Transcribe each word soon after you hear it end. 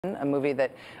A movie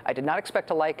that I did not expect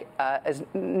to like as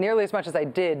nearly as much as I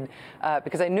did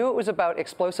because I knew it was about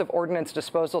explosive ordnance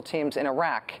disposal teams in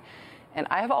Iraq. And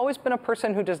I have always been a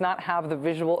person who does not have the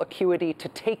visual acuity to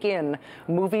take in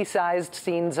movie-sized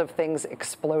scenes of things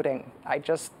exploding. I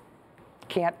just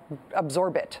can't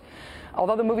absorb it.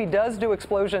 Although the movie does do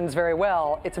explosions very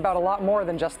well, it's about a lot more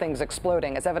than just things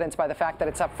exploding, as evidenced by the fact that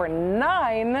it's up for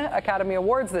 9 Academy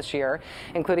Awards this year,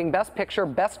 including Best Picture,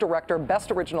 Best Director, Best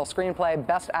Original Screenplay,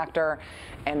 Best Actor,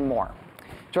 and more.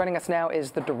 Joining us now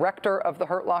is the director of The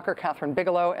Hurt Locker, Kathryn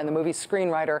Bigelow, and the movie's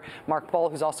screenwriter, Mark Bull,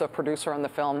 who's also a producer on the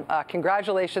film.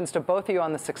 Congratulations to both of you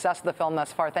on the success of the film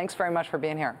thus far. Thanks very much for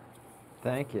being here.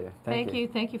 Thank you. Thank you.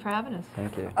 Thank you for having us.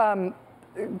 Thank you.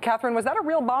 Kathryn, was that a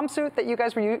real bomb suit that you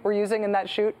guys were using in that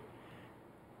shoot?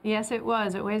 Yes, it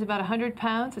was. It weighs about 100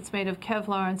 pounds. It's made of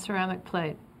Kevlar and ceramic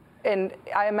plate. And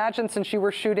I imagine since you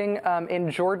were shooting in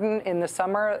Jordan in the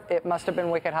summer, it must have been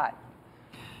wicked hot.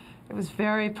 It was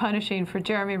very punishing for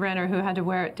Jeremy Renner, who had to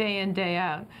wear it day in, day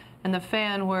out. And the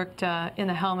fan worked in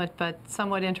the helmet, but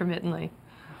somewhat intermittently.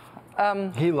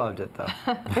 He loved it, though.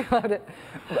 He loved it.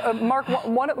 Mark,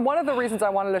 one of the reasons I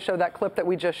wanted to show that clip that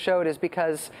we just showed is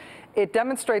because it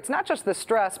demonstrates not just the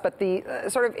stress, but the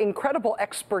sort of incredible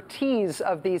expertise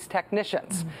of these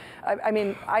technicians. I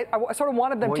mean, I sort of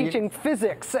wanted them teaching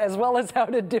physics as well as how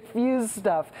to diffuse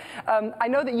stuff. I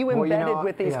know that you embedded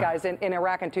with these guys in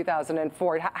Iraq in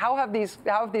 2004. How have these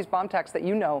bomb techs that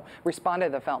you know responded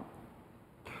to the film?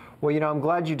 Well, I'm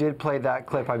glad you did play that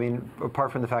clip. I mean,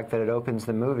 apart from the fact that it opens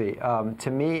the movie, to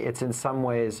me, it's in some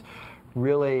ways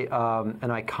really an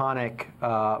iconic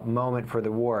moment for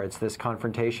the war. It's this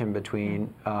confrontation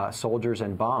between soldiers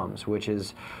and bombs, which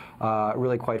is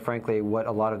really, quite frankly, what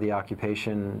a lot of the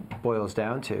occupation boils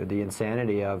down to, the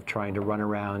insanity of trying to run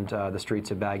around the streets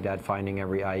of Baghdad finding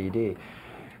every IED.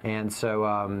 And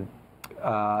so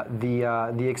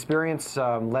the experience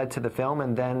led to the film,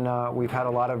 and then we've had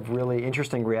a lot of really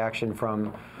interesting reaction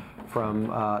from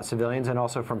civilians and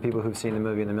also from people who've seen the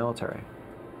movie in the military.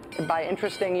 By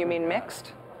interesting, you mean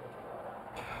mixed?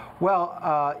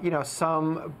 Well,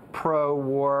 some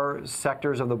pro-war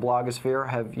sectors of the blogosphere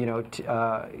have,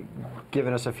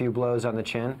 given us a few blows on the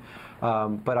chin.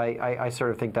 But I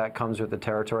sort of think that comes with the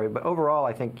territory. But overall,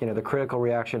 I think, the critical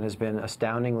reaction has been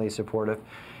astoundingly supportive.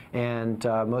 And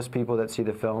most people that see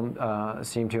the film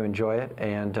seem to enjoy it.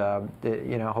 And,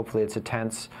 hopefully it's a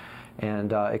tense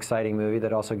and exciting movie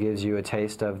that also gives you a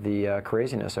taste of the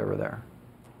craziness over there.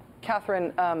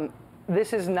 Kathryn,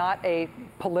 this is not a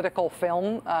political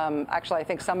film. Actually, I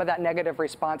think some of that negative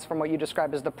response from what you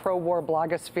described as the pro-war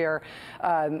blogosphere,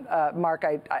 Mark,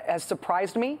 has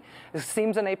surprised me. It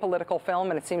seems an apolitical film,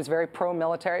 and it seems very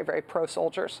pro-military, very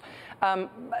pro-soldiers.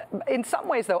 In some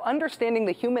ways, though, understanding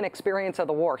the human experience of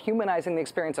the war, humanizing the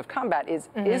experience of combat is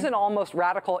an almost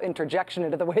radical interjection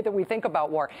into the way that we think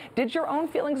about war. Did your own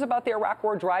feelings about the Iraq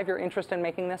War drive your interest in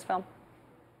making this film?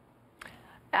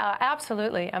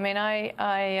 Absolutely. I mean,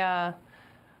 I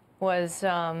was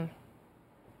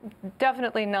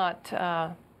definitely not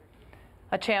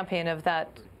a champion of that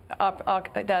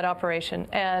operation,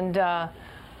 and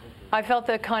I felt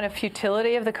the kind of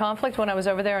futility of the conflict when I was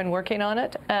over there and working on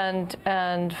it,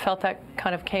 and felt that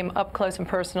kind of came up close and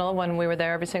personal when we were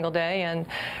there every single day, and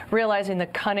realizing the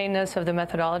cunningness of the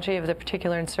methodology of the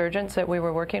particular insurgents that we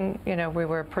were working, we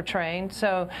were portraying.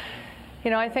 So,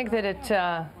 I think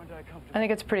that I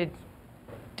think it's a pretty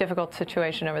difficult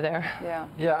situation over there. Yeah.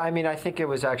 Yeah, I mean, I think it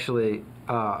was actually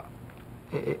a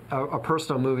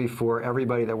personal movie for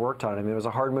everybody that worked on it. I mean, it was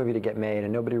a hard movie to get made,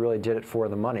 and nobody really did it for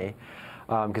the money.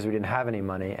 Because we didn't have any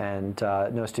money, and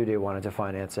no studio wanted to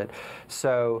finance it.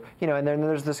 So, and then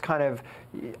there's this kind of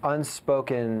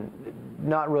unspoken,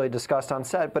 not really discussed on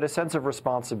set, but a sense of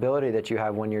responsibility that you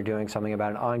have when you're doing something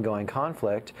about an ongoing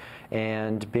conflict,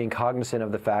 and being cognizant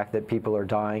of the fact that people are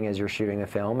dying as you're shooting the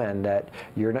film, and that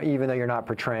you're not, even though you're not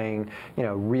portraying,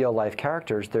 real life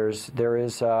characters, there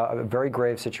is a very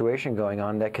grave situation going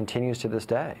on that continues to this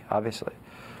day, obviously.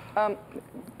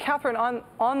 Kathryn,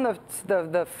 on the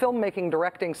filmmaking,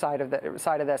 directing side of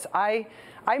this, I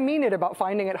mean it about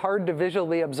finding it hard to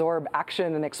visually absorb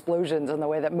action and explosions in the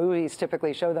way that movies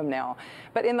typically show them now.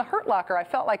 But in The Hurt Locker, I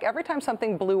felt like every time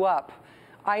something blew up,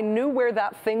 I knew where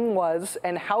that thing was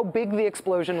and how big the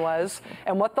explosion was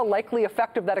and what the likely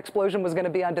effect of that explosion was going to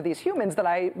be onto these humans that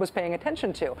I was paying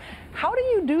attention to. How do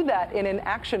you do that in an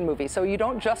action movie so you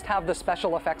don't just have the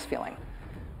special effects feeling?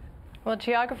 Well,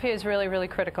 geography is really, really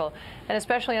critical, and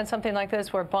especially on something like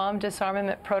this where bomb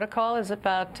disarmament protocol is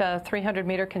about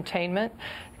 300-meter containment.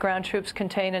 Ground troops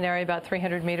contain an area about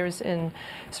 300 meters in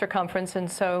circumference,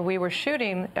 and so we were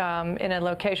shooting in a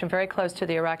location very close to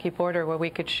the Iraqi border where we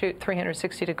could shoot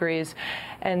 360 degrees,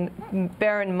 and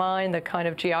bear in mind the kind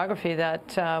of geography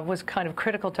that was kind of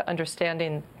critical to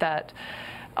understanding that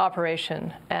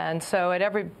operation. And so at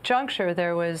every juncture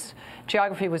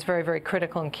geography was very, very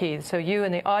critical and key. So you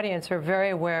and the audience are very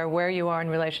aware where you are in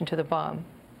relation to the bomb.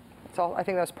 So I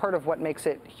think that's part of what makes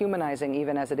it humanizing,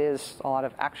 even as it is a lot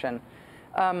of action.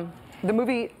 The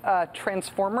movie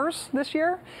Transformers this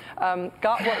year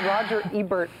got what Roger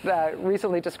Ebert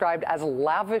recently described as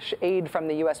lavish aid from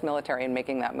the U.S. military in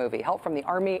making that movie. Help from the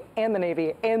Army and the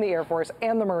Navy and the Air Force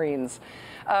and the Marines.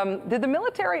 Did the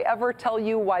military ever tell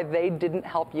you why they didn't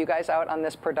help you guys out on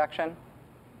this production?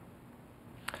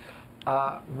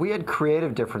 We had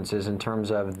creative differences in terms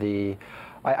of the...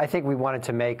 I think we wanted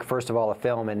to make, first of all, a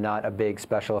film and not a big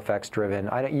special effects driven.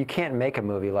 You can't make a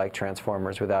movie like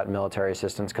Transformers without military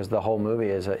assistance because the whole movie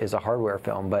is a hardware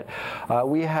film. But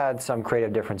we had some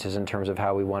creative differences in terms of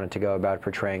how we wanted to go about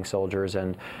portraying soldiers,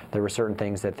 and there were certain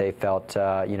things that they felt.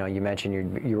 You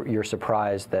mentioned you're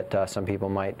surprised that some people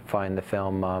might find the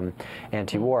film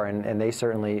anti-war, and they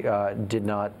certainly did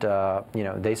not.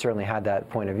 They certainly had that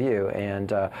point of view.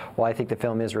 And while I think the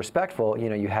film is respectful,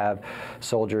 you have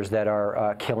soldiers that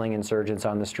are killing insurgents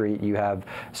on the street. You have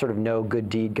sort of no good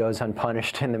deed goes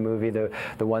unpunished in the movie. The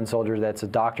one soldier that's a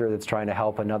doctor that's trying to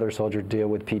help another soldier deal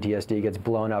with PTSD gets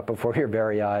blown up before your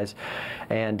very eyes.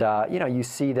 And, you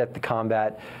see that the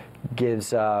combat gives,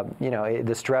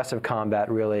 the stress of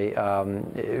combat really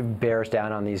bears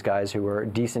down on these guys who are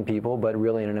decent people, but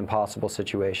really in an impossible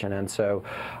situation. And so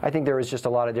I think there was just a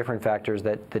lot of different factors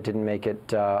that didn't make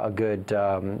it a good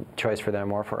choice for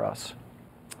them or for us.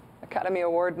 Academy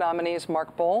Award nominees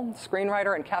Mark Boal,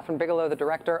 screenwriter, and Kathryn Bigelow, the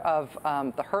director of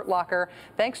The Hurt Locker.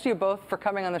 Thanks to you both for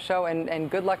coming on the show, and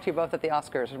good luck to you both at the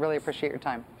Oscars. I really appreciate your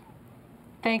time.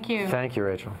 Thank you. Thank you,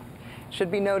 Rachel.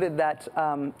 Should be noted that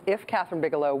if Kathryn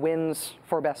Bigelow wins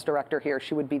for Best Director here,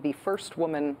 she would be the first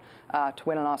woman to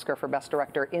win an Oscar for Best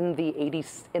Director in the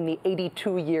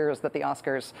 82 years that the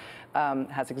Oscars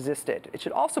has existed. It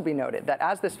should also be noted that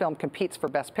as this film competes for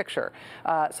Best Picture,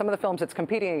 some of the films it's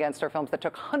competing against are films that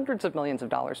took hundreds of millions of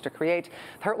dollars to create.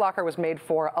 The Hurt Locker was made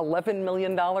for $11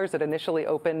 million. It initially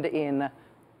opened in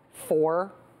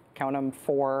 4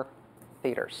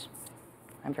 theaters.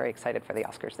 I'm very excited for the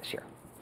Oscars this year.